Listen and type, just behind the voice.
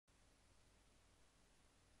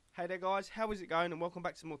Hey there guys, how is it going, and welcome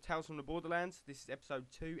back to more Tales from the Borderlands. This is episode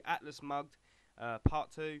 2, Atlas Mugged,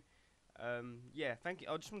 part 2. Yeah, thank you.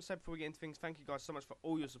 I just want to say before we get into things, thank you guys so much for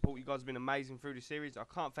all your support. You guys have been amazing through the series. I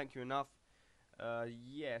can't thank you enough.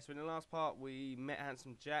 Yeah, so in the last part we met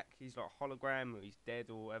Handsome Jack. He's like a hologram, or he's dead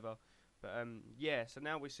or whatever. But yeah, so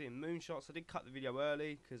now we're seeing moonshots. I did cut the video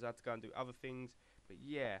early because I had to go and do other things. But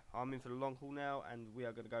yeah, I'm in for the long haul now, and we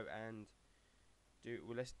are going to go and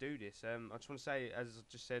let's do this. I just want to say, as I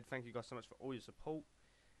just said, thank you guys so much for all your support,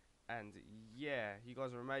 and yeah, you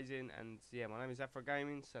guys are amazing. And yeah, my name is Afro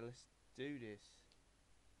Gaming, so let's do this.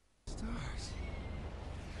 Stars.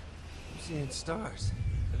 I'm seeing stars.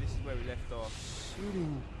 So this is where we left off.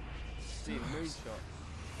 Shooting Seeing stars. moonshots,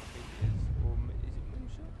 I think it is. Or is it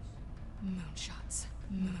moonshots?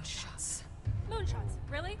 Moonshots. Moonshots.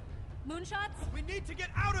 Really? Moonshots? We need to get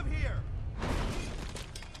out of here!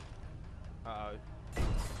 Uh oh.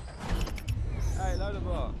 Hey,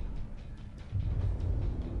 Loaderbot.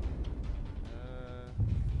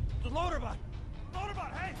 The Loaderbot!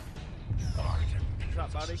 Loaderbot, hey! What's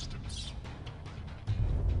up, buddy?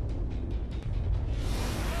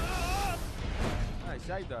 Hey,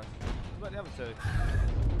 saved us. What about the other two?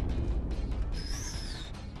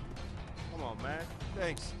 Come on, man.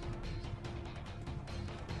 Thanks.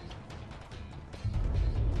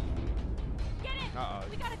 Get in! Uh-oh.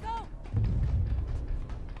 We gotta go!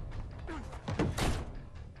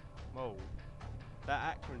 Whoa.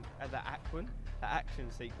 That action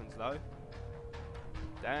sequence though.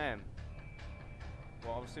 Damn.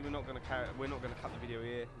 Well, obviously we're not gonna cut the video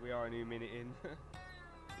here. We are only a minute in.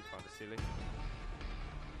 It's kind of silly.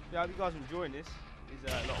 Yeah, I hope you guys are enjoying this.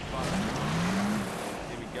 It's a lot of fun.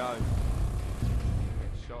 Here we go.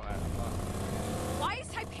 Get shot at. Why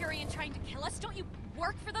is Hyperion trying to kill us? Don't you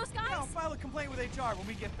work for those guys? Yeah, I'll file a complaint with HR when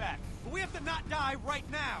we get back. But we have to not die right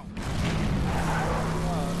now!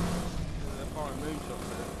 The foreign moonshots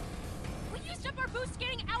there. We used up our boost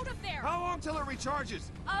getting out of there! How long till it recharges?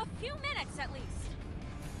 A few minutes at least.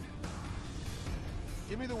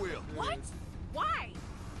 Give me the wheel. What? Why?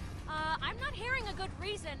 I'm not hearing a good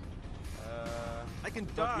reason. I can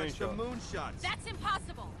Dodge the moonshot. moonshots! That's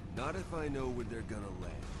impossible. Not if I know where they're gonna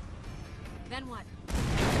land. Then what?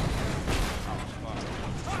 Oh,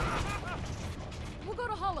 We'll go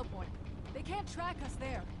to Hollow Point. They can't track us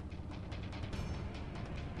there.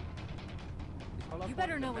 fuck. You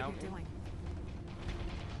better know what Mountain? you're doing.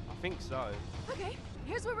 I think so. Okay,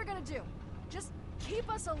 here's what we're gonna do. Just keep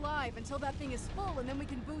us alive until that thing is full, and then we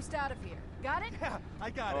can boost out of here. Got it? Yeah, I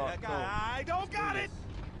got it, Alright, I got it. I don't got it!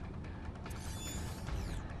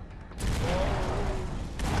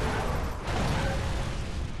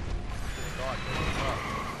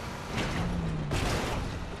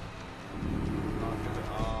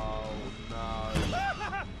 Oh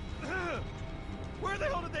Where the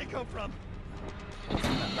hell did they come from? no!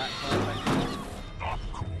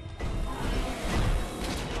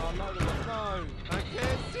 Oh no, no! I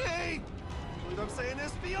can't see! Believe I'm saying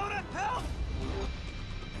this, Fiona, help!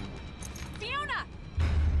 Fiona!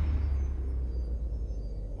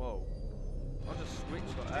 Whoa! I just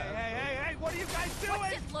switched like that. Hey, what are you guys doing?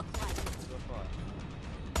 What's it look like? That's right.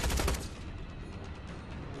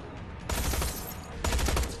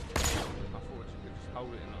 I thought you could just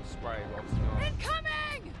hold it and not spray while it's not.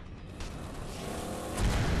 Incoming!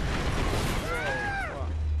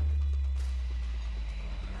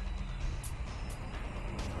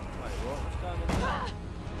 Wait, what? What's going on?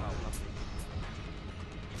 Oh, nothing.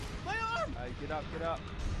 My arm! Hey, get up, get up.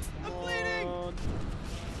 Come I'm bleeding! on.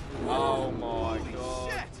 Oh my Holy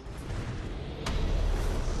god. shit!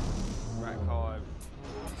 Rakk Hive.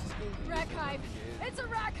 Rakk Hive! It's a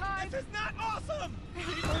Rakk Hive! This is not awesome!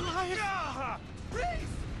 Keep alive!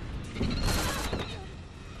 Reese!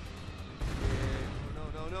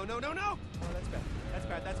 No! Oh, that's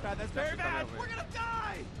bad. That's very bad! We're gonna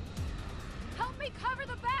die! Help me cover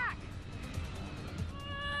the back!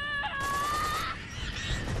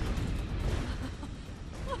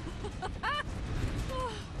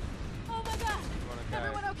 Oh my god!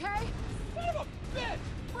 Everyone okay? Son of a bitch!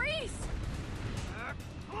 Freeze!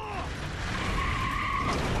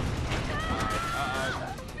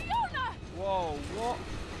 Fiona! Whoa, what?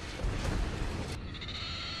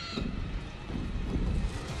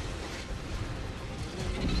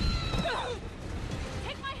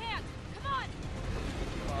 Take my hand! Come on!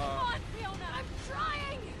 Come on, Fiona! I'm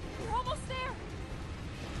trying! We're almost there!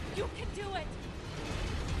 You can do it!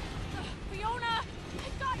 Fiona! I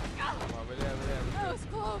got you! Oh, we're there. That was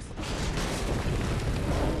close.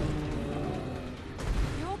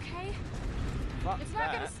 You okay? Fuck It's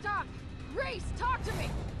not gonna that. stop. Reese, talk to me.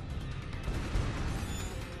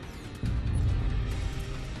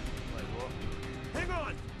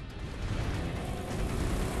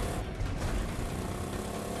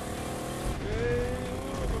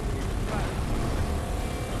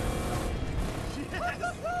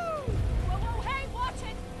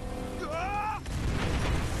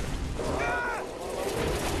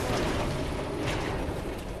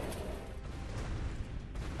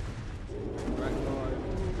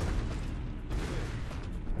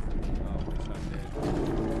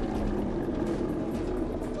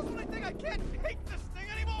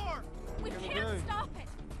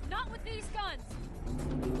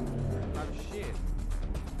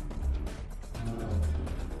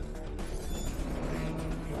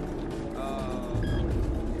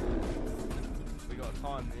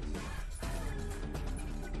 time this.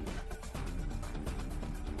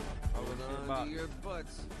 Hold on to your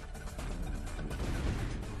butts. Come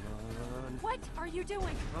on. What are you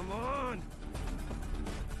doing? Come on!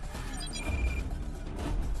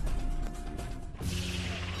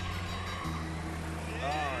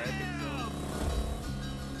 Oh, epic song.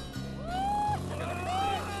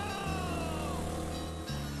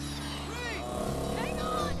 Hang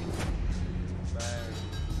on! Bang.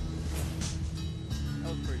 That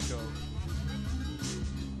was pretty cool.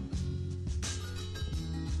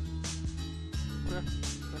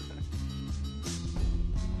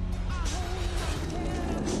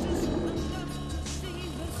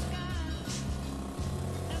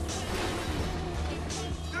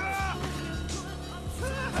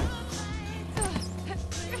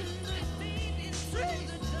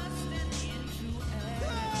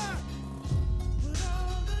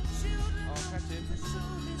 Oh, catch him.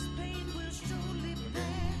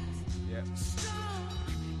 Yep.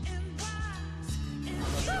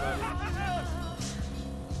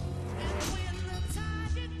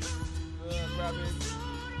 Grab him.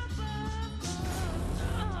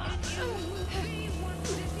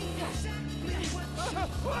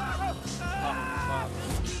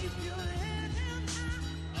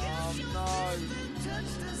 Oh no.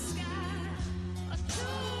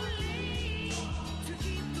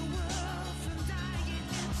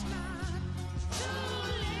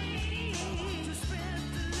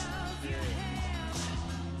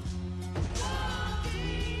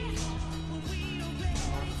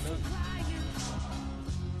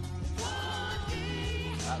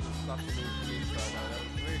 That was such an awesome intro, though. That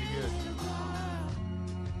was really good.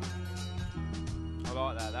 I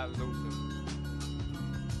like that. That was awesome.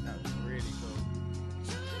 That was really cool.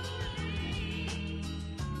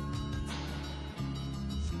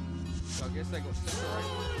 So I guess they got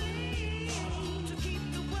separated.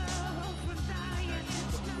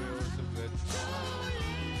 Got the wheels, all good.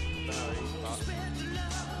 Don't know he's fucked.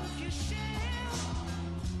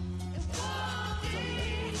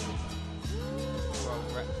 Well,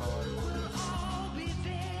 Rakk tires.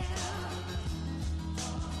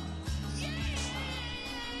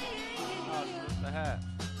 Oh, it's the hat.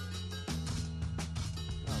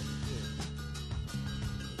 Oh, shit.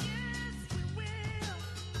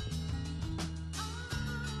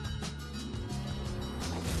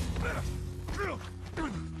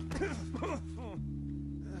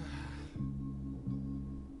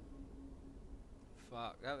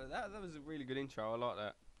 Fuck, that was a really good intro. I like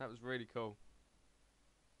that. That was really cool.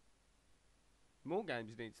 More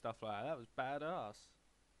games need stuff like that. That was badass.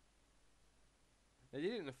 They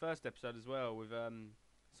did it in the first episode as well with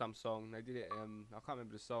some song. They did it. I can't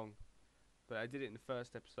remember the song, but they did it in the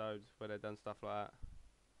first episode where they done stuff like that.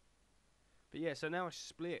 But yeah, so now it's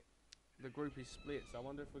split. The group is split. So I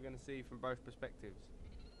wonder if we're going to see from both perspectives.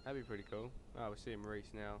 That'd be pretty cool. Oh, we're seeing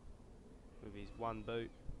Maurice now with his one boot.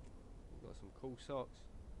 Got some cool socks.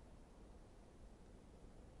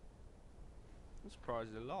 I'm surprised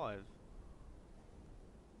he's alive.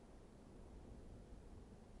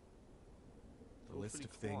 The list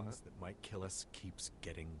of things that might kill us keeps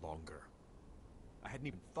getting longer. I hadn't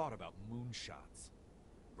even thought about moonshots.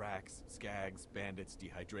 Rakks, skags, bandits,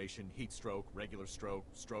 dehydration, heat stroke, regular stroke,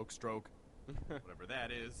 stroke, whatever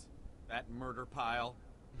that is. That murder pile.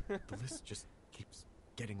 The list just keeps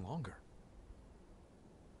getting longer.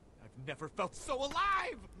 I've never felt so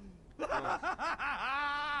alive!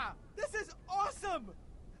 This is awesome!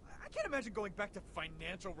 I can't imagine going back to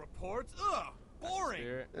financial reports. Ugh!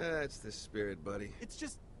 Boring! That's the spirit, buddy. It's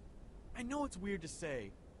just... I know it's weird to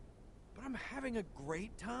say, but I'm having a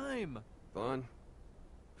great time. Vaughn,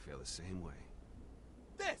 I feel the same way.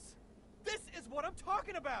 This is what I'm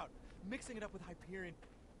talking about! Mixing it up with Hyperion,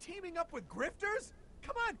 teaming up with grifters?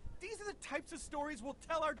 Come on, these are the types of stories we'll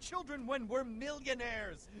tell our children when we're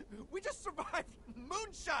millionaires. We just survived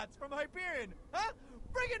moonshots from Hyperion, huh?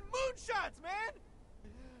 Friggin' moonshots, man!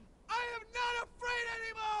 I am not afraid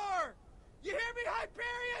anymore! You hear me,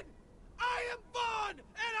 Hyperion? I am Vaughn, and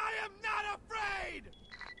I am not afraid!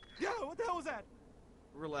 Yeah, what the hell was that?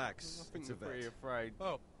 Relax. I think It's a we're pretty vet. afraid.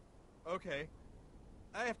 Oh, okay.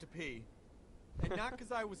 I have to pee. And not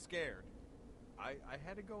because I was scared. I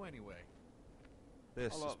had to go anyway.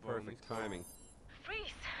 This I is like Vaughn, perfect he's cool. timing.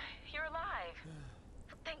 Reese, you're alive.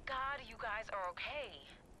 Thank God you guys are okay.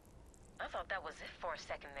 I thought that was it for a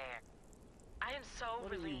second there. I am so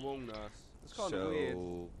What did you relieved. warn us? It's kind of weird.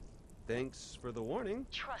 Thanks for the warning.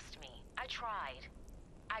 Trust me, I tried.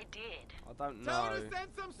 I did. I don't Tell her know. to send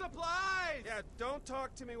some supplies! Yeah, don't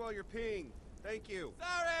talk to me while you're peeing. Thank you.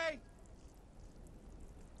 Sorry!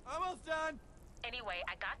 Almost done. Anyway,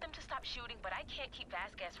 I got them to stop shooting, but I can't keep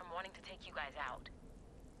Vasquez from wanting to take you guys out.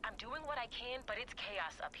 I'm doing what I can, but it's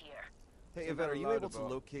chaos up here. Hey, So Yvette, are no you able to Loaderbot.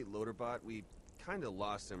 locate Loaderbot? We kind of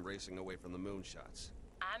lost him racing away from the moonshots.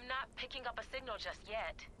 I'm not picking up a signal just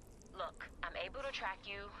yet. Look, I'm able to track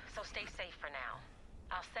you, so stay safe for now.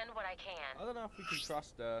 I'll send what I I can. don't know if we can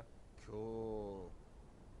trust her. Cool.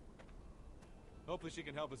 Hopefully she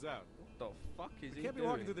can help us out. What the fuck is he Can't be doing?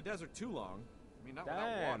 walking through the desert too long. I mean, not without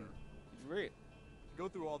Damn. water. He's ripped. To go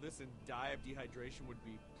through all this and die of dehydration would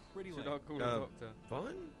be pretty Should lame. I call a doctor?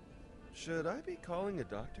 Fun? Should I be calling a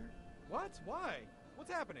doctor? What? Why?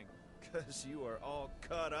 What's happening? Because you are all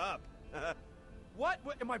cut up. What?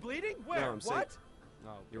 Am I bleeding? Where? No, I'm saying- what?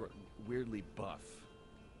 No. You're weirdly buff.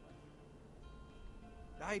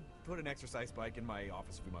 I put an exercise bike in my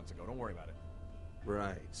office a few months ago. Don't worry about it.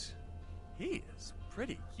 Right. He is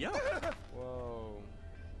pretty young. Whoa.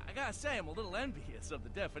 I gotta say, I'm a little envious of the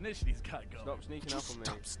definition he's got going. Stop sneaking up on me.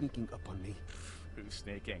 Stop sneaking up on me. Who's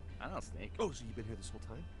sneaking? I don't sneak. Oh, so you've been here this whole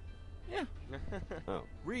time? Yeah. Oh.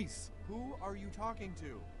 Reese, who are you talking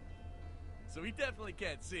to? So he definitely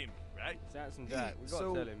can't see me, right? Sansom Jack. We gotta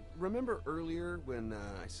So, tell him. remember earlier when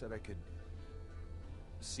I said I could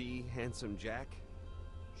see Handsome Jack?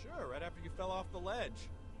 Sure, right after you fell off the ledge.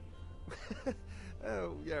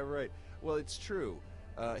 Oh, yeah, right. Well, it's true.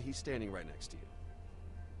 He's standing right next to you.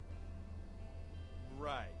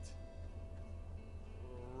 Right.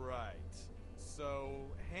 Right. So,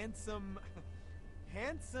 handsome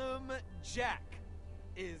Jack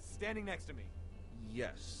is standing next to me.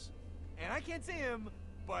 Yes. And I can't see him,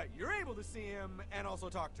 but you're able to see him and also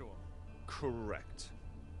talk to him. Correct.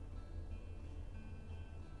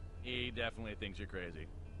 He definitely thinks you're crazy.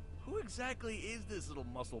 Who exactly is this little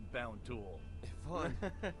muscle-bound tool? Vaughn,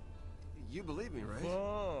 you believe me, right?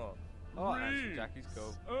 Oh, Oh, Handsome Jack, he's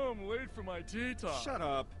cool. I'm late for my tea time. Shut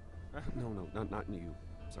up. No, not you.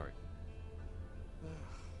 Sorry.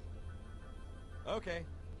 Okay.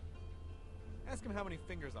 Ask him how many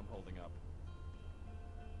fingers I'm holding up.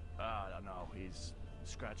 I don't know. He's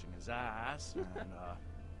scratching his ass and,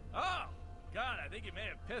 Oh! God, I think he may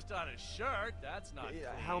have pissed on his shirt. That's not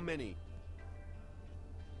Yeah, clean. how many?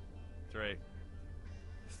 3.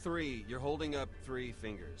 3. You're holding up 3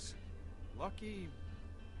 fingers. Lucky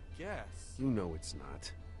guess. You know it's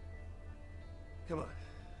not. Come on.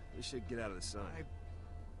 We should get out of the sun.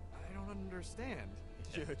 I don't understand.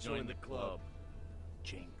 Join the club.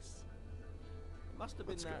 Jinx. It must have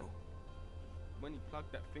been Let's that go. when he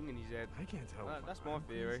plugged that thing in his head. I can't tell. if That's I'm my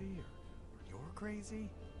theory. crazy or you're crazy.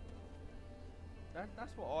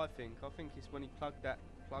 That's what I think. I think it's when he plugged that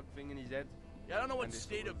plug thing in his head. Yeah, I don't know what And this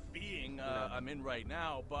state sort of being know. I'm in right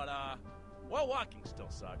now, but, well, walking still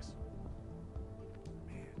sucks.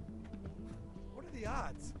 Man, what are the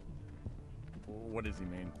odds? What does he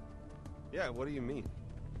mean? Yeah, what do you mean?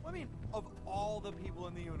 Well, I mean, of all the people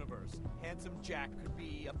in the universe, Handsome Jack could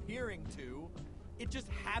be appearing to, it just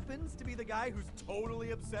happens to be the guy who's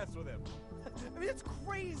totally obsessed with him. I mean, it's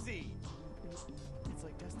crazy. It's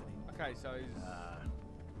like destiny. Okay, so he's.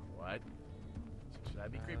 What? Should I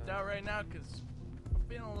be creeped out right now? Because I'm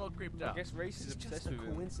feeling a little creeped I out. guess Reese is It's obsessed just a with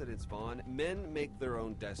him. coincidence, Vaughn. Men make their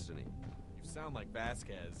own destiny. You sound like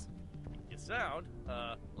Vasquez. You sound,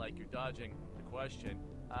 like you're dodging the question.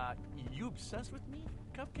 You obsessed with me,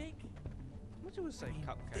 Cupcake? What do you say,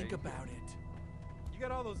 cupcake? Think about it. You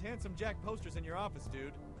got all those Handsome Jack posters in your office,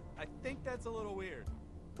 dude. I think that's a little weird.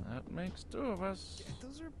 That makes 2 of us. Yeah,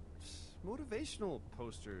 those are motivational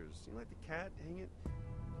posters. You know, like the cat, hang it.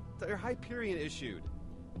 They're Hyperion issued.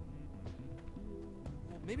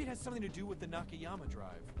 Well, maybe it has something to do with the Nakayama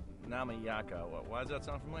drive. Namayaka. Why does that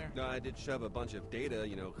sound familiar? No, I did shove a bunch of data,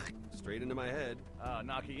 straight into my head.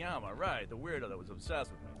 Nakayama, right. The weirdo that was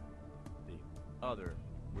obsessed with me. The other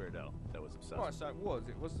weirdo that was obsessed Right, with me.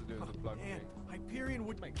 so it was to do with the plug Man, thing. Hyperion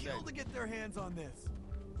would Makes kill sense. to get their hands on this.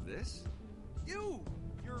 This? You!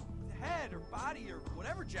 Your head or body or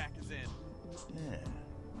whatever Jack is in. Yeah,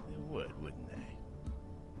 they would, wouldn't they?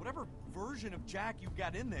 Whatever version of Jack you've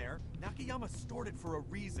got in there, Nakayama stored it for a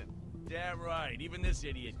reason. Damn right. Even this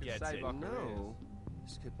idiot Could gets save it. our- No.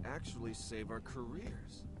 This could actually save our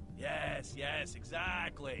careers. Yes,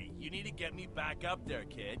 exactly. You need to get me back up there,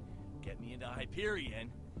 kid. Get me into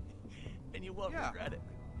Hyperion, and you won't regret it.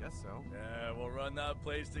 Guess so. Yeah, we'll run that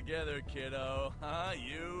place together, kiddo. Huh?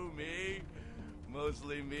 You, me,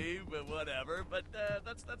 mostly me, but whatever. But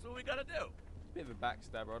that's what we gotta do. Bit of a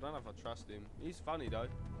backstabber. I don't know if I trust him. He's funny though.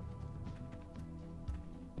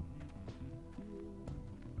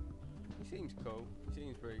 He seems cool. He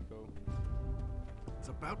seems pretty cool. It's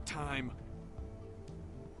about time.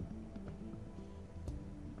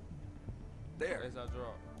 There. There's our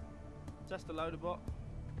drop. That's the loader bot.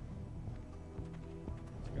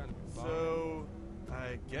 It's going to be fun. So,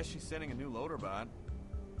 I guess she's sending a new loader bot.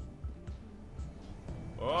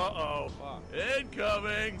 Uh-oh. Fuck.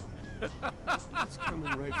 Incoming! It's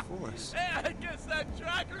coming right for us. Hey, I guess that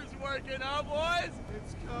tracker's working, huh, boys?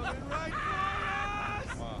 It's coming right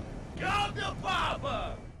for us! Fuck. Come to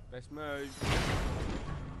Papa! Let's move.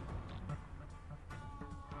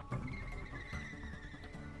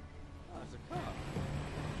 Oh, there's a car.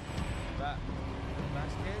 That's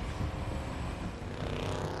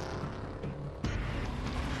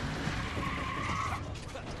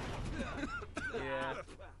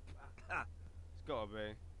yeah. It's gotta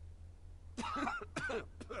be.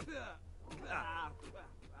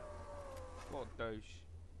 What a douche.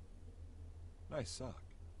 Nice sock.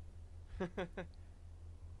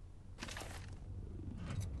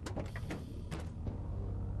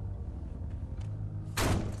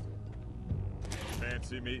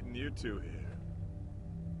 Fancy meeting you two here.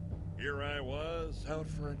 Here I was, out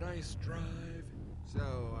for a nice drive.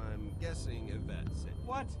 So, I'm guessing Yvette sent you.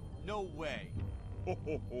 What? No way. Ho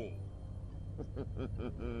ho ho.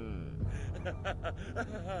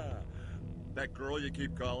 That girl you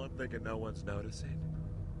keep calling, thinking no one's noticing?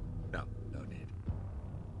 No, no need.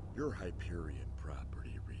 You're Hyperion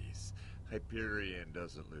property, Reese. Hyperion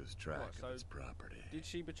doesn't lose track What, so of its property. Did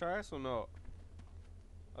she betray us or not?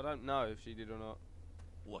 I don't know if she did or not.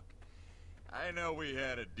 Look, I know we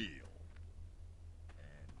had a deal.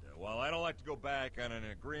 And while I don't like to go back on an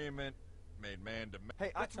agreement made man to man.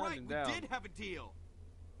 Hey, that's turned right. him We down. did have a deal.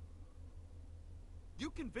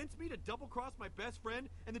 You convinced me to double-cross my best friend,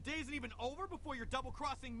 and the day isn't even over before you're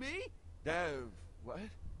double-crossing me? What?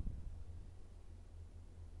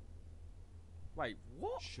 Wait,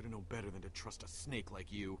 what? Should have known better than to trust a snake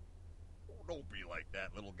like you. Oh, don't be like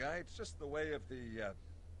that, little guy. It's just the way of the,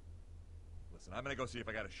 Listen, I'm gonna go see if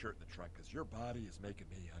I got a shirt in the trunk, because your body is making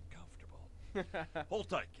me uncomfortable. Hold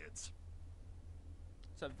tight, kids.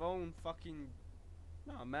 So Vaughn fucking...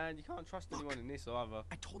 No, man, you can't trust anyone in this either.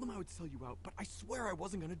 I told him I would sell you out, but I swear I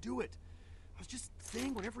wasn't gonna do it. I was just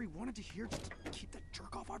saying whatever he wanted to hear just to keep that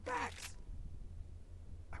jerk off our backs.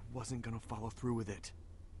 I wasn't gonna follow through with it.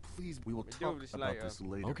 Please, we will We'll deal talk with this about later. this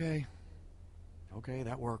later. Okay. Okay,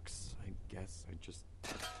 that works. I guess I just...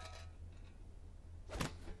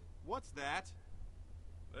 What's that?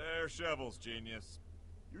 They're shovels, genius.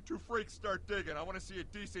 You two freaks start digging. I want to see a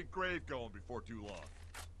decent grave going before too long.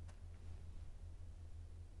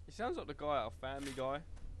 He sounds like the guy out of Family Guy.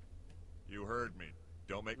 You heard me.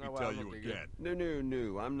 Don't make No me way, tell I'm you not digging. again.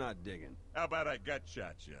 No, I'm not digging. How about I gut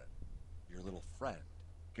shot you? Your little friend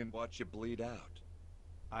can watch you bleed out.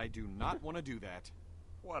 I do not want to do that.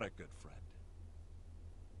 What a good friend.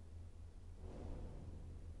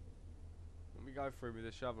 Let me go through with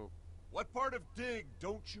the shovel. What part of dig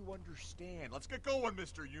don't you understand? Let's get going,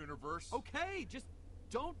 Mr. Universe. Okay, just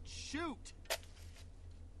don't shoot.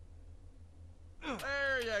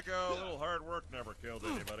 There you go. A little hard work never killed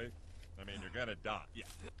anybody. I mean, you're gonna die. Yeah.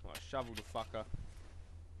 Right, shovel the fucker.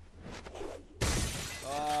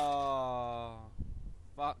 Oh,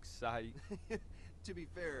 fuck's sake. To be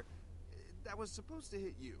fair, that was supposed to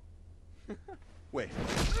hit you. Wait.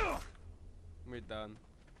 We're done.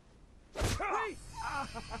 Wait!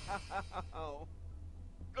 Oh.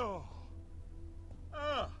 Oh.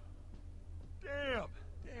 Ah. Damn.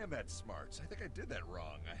 Damn, that smarts. I think I did that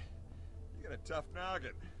wrong. You got a tough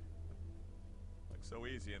noggin. Looks so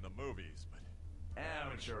easy in the movies, but...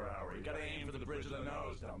 Amateur hour. You gotta aim for the bridge of the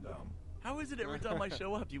nose, dum-dum. How is it every time I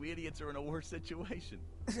show up, you idiots are in a worse situation?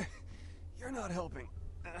 You're not helping.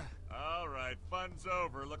 All right, fun's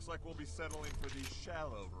over. Looks like we'll be settling for the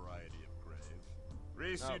shallow variety of grave.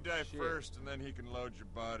 Reese, Oh, you die shit. first, and then he can load your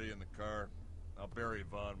body in the car. I'll bury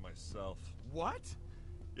Vaughn myself. What?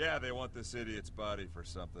 Yeah, they want this idiot's body for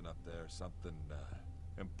something up there. Something,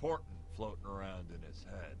 important floating around in his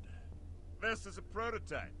head. This is a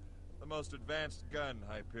prototype. The most advanced gun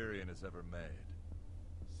Hyperion has ever made.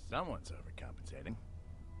 Someone's overcompensating.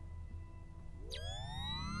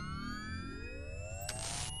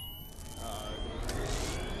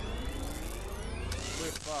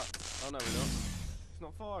 We're fucked. Oh no, we're not. It's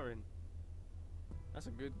not firing. That's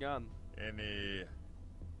a good gun. Any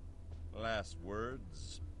last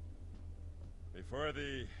words? Before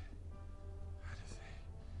the...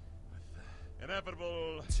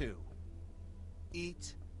 inevitable... 2.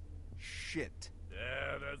 Eat shit.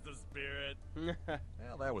 Yeah, that's the spirit.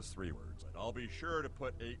 Well, that was 3 words. And I'll be sure to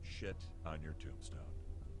put 8 shit on your tombstone.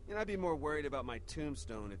 And I'd be more worried about my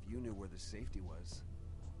tombstone if you knew where the safety was.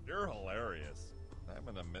 You're hilarious. I'm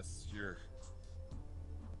gonna miss your...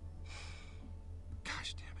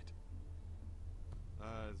 Gosh damn it.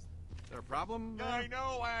 there a problem? I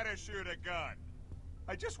know how to shoot a gun.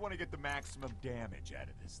 I just want to get the maximum damage out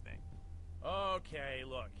of this thing. Okay,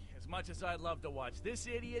 look. As much as I'd love to watch this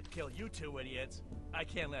idiot kill you two idiots, I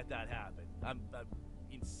can't let that happen. I'm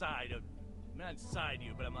inside of... I'm not inside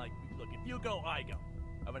you, but I'm like, look, if you go, I go.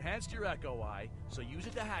 I've enhanced your Echo Eye, so use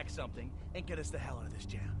it to hack something and get us the hell out of this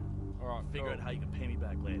jam. Alright, Figure out how you can pay me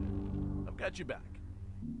back later. I've got you back.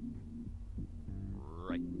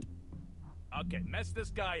 Right. Okay, mess this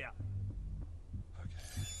guy up. Okay.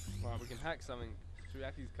 Right, we can hack something. Should we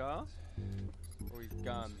hack his car? Or his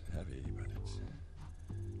gun? It's heavy, but it's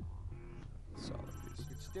a solid piece. We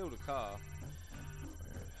could steal the car.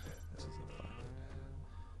 This is a fucking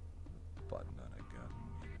button on a gun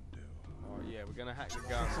you can do. Oh yeah, we're gonna hack the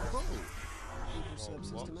gun.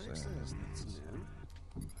 Subsystem what? access. That's new.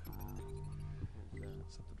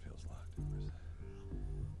 Something feels locked.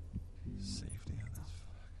 Safety on this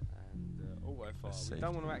fuck. And auto fire. We Safety.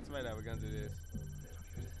 don't want to activate that. We're gonna do this.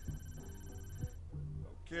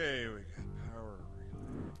 Okay, we got power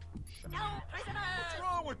relay. No prisoners! What's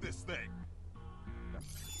wrong with this thing?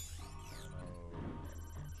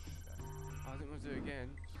 I think we'll do it again.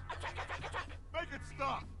 Make it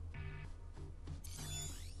stop!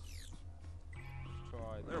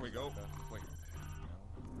 Try. There we go. Wait.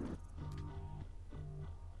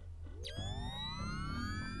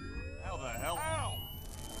 How the hell? Ow!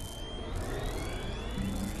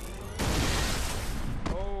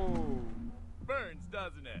 Oh! Burns,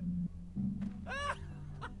 doesn't it?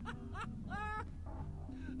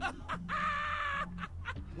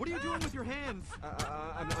 What are you doing with your hands?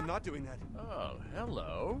 I'm not doing that. Oh,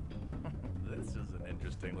 hello. This is an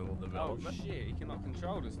interesting little Oh development. shit! He cannot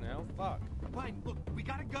control us now. Fuck. Fine, look, we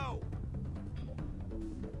gotta go.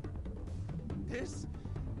 This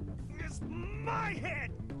is my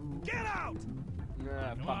head. Get out! Nah,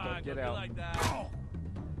 Come fuck on, it. Get don't be out. like that.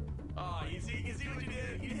 Oh, you see what you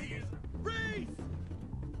did? You hit your... Freeze!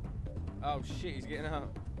 Oh shit! He's getting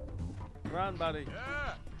out. Run, buddy.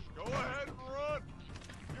 Yeah, go ahead and run.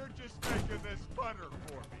 You're just making this funner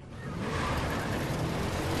for me.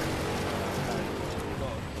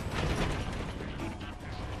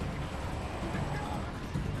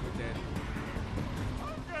 We're dead.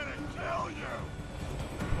 I'm gonna kill you.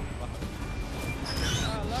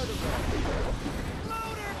 Ah, loader bot.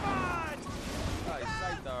 Loader bot! Oh, he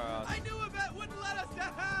saved our ass. I knew Yvette wouldn't let us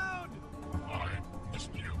down!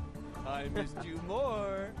 I missed you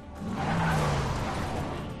more.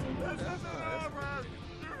 This isn't over.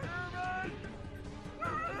 You hear me? You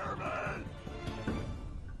hear me? Later, buddy.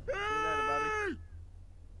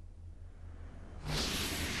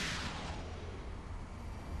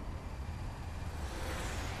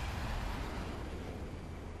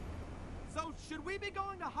 So, should we be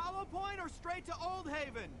going to Hollow Point or straight to Old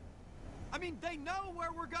Haven? I mean, they know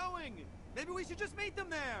where we're going. Maybe we should just meet them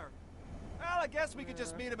there. Well, I guess we could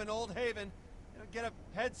just meet them in Old Haven, get a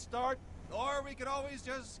head start, or we could always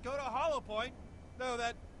just go to Hollow Point, though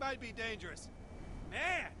that might be dangerous.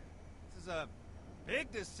 Man, this is a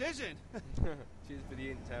big decision. Cheers for the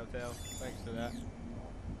int, Telltale. Thanks for that.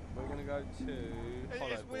 We're gonna go to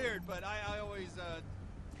Hollow It's Point. weird, but I always,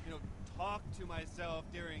 talk to myself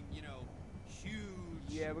during, huge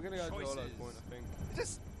Yeah, we're gonna go choices. to Hollow Point, I think. It's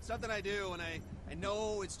just something I do, and I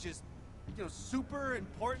know it's just, super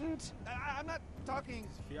important. I'm not talking.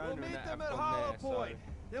 Fiona We'll and meet that them have at gone Hollow there, Point.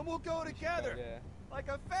 Then we'll go together, there. like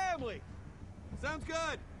a family. Sounds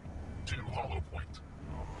good. To Hollow Point.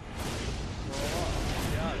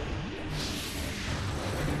 Yeah.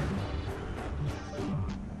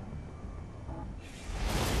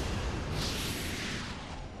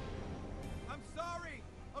 I'm sorry.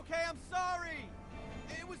 Okay, I'm sorry.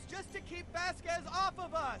 It was just to keep Vasquez off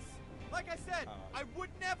of us. Like I said, I would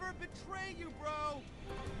never betray you, bro.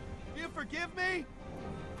 Do you forgive me?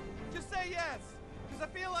 Just say yes. Because I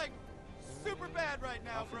feel like super bad right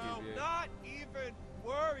now, I'll bro. forgive you. Not even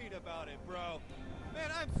worried about it, bro.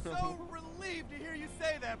 Man, I'm so relieved to hear you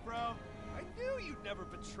say that, bro. I knew you'd never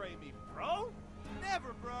betray me, bro.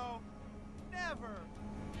 Never, bro. Never.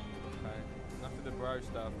 Okay. Enough of the bro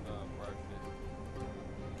stuff. Oh, bro fist.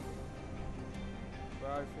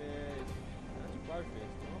 Bro fist. That's bro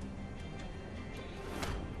fist.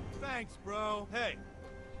 Thanks, bro. Hey,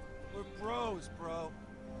 we're bros, bro.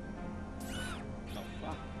 Oh,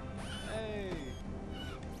 fuck. Hey.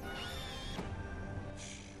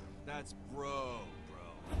 That's bro.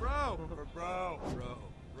 Bro, for bro.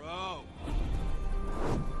 Bro.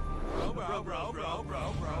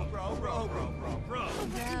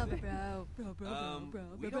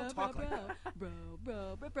 We don't talk like that.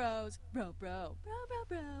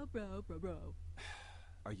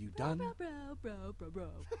 Are you done?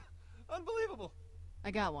 Unbelievable.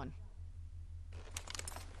 I got one.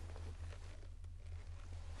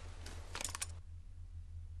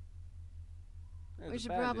 There's We a should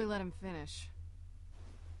bandit. probably let him finish.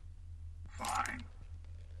 Fine.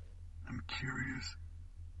 I'm curious.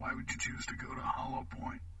 Why would you choose to go to Hollow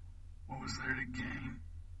Point? What was there to gain?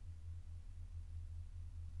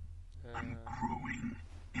 I'm growing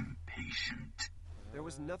impatient. There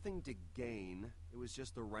was nothing to gain. It was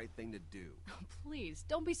just the right thing to do. Please,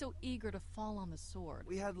 don't be so eager to fall on the sword.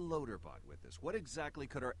 We had Loaderbot with us. What exactly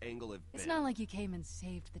could our angle have been? It's not like you came and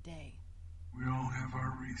saved the day. We all have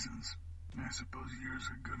our reasons. I suppose yours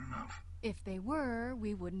are good enough. If they were,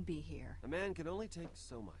 we wouldn't be here. A man can only take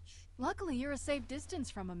so much. Luckily, you're a safe distance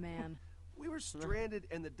from a man. We were stranded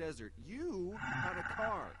in the desert. You had a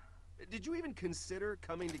car. Did you even consider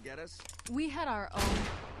coming to get us? We had our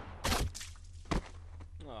own...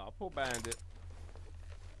 Oh, poor bandit.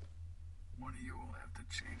 One of you will have to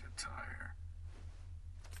change a tire.